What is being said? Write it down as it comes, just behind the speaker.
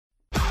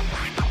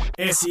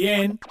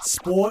SEN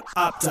Sport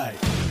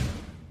Update.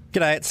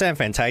 G'day, it's Sam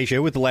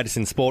Fantasia with the latest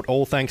in sport,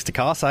 all thanks to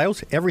car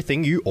sales,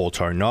 everything you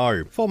auto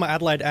know. Former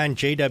Adelaide and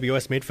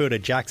GWS midfielder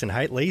Jackson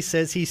Haitley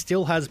says he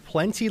still has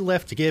plenty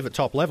left to give at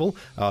top level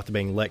after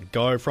being let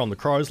go from the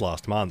Crows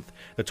last month.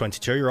 The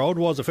 22-year-old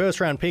was a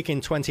first-round pick in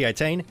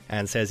 2018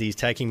 and says he's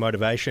taking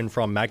motivation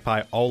from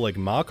Magpie Oleg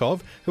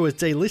Markov, who was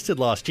delisted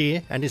last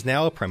year and is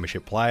now a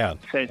premiership player.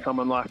 Seeing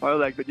someone like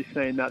Oleg, but just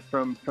seeing that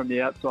from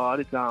the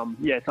outside, it's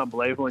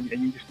unbelievable, and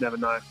you just never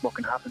know what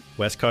can happen.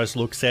 West Coast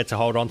looks set to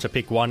hold on to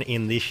pick one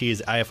in this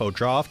year's AFL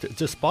draft,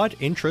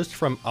 despite interest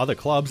from other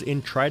clubs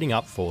in trading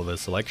up for the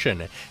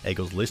selection.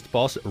 Eagles list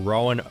boss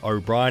Rowan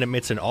O'Brien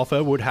admits an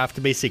offer would have to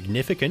be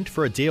significant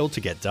for a deal to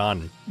get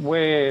done.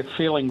 We're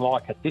feeling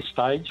like at this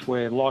stage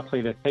we're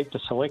likely to keep the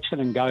selection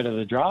and go to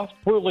the draft.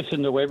 We'll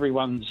listen to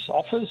everyone's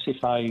offers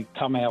if they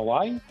come our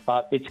way,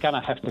 but it's going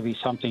to have to be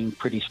something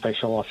pretty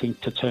special, I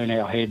think, to turn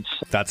our heads.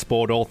 That's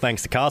sport, all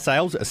thanks to car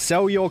sales.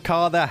 Sell your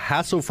car the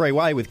hassle-free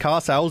way with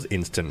car sales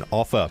instant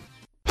offer.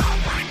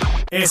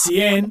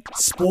 SEN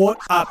Sport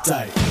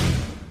Update.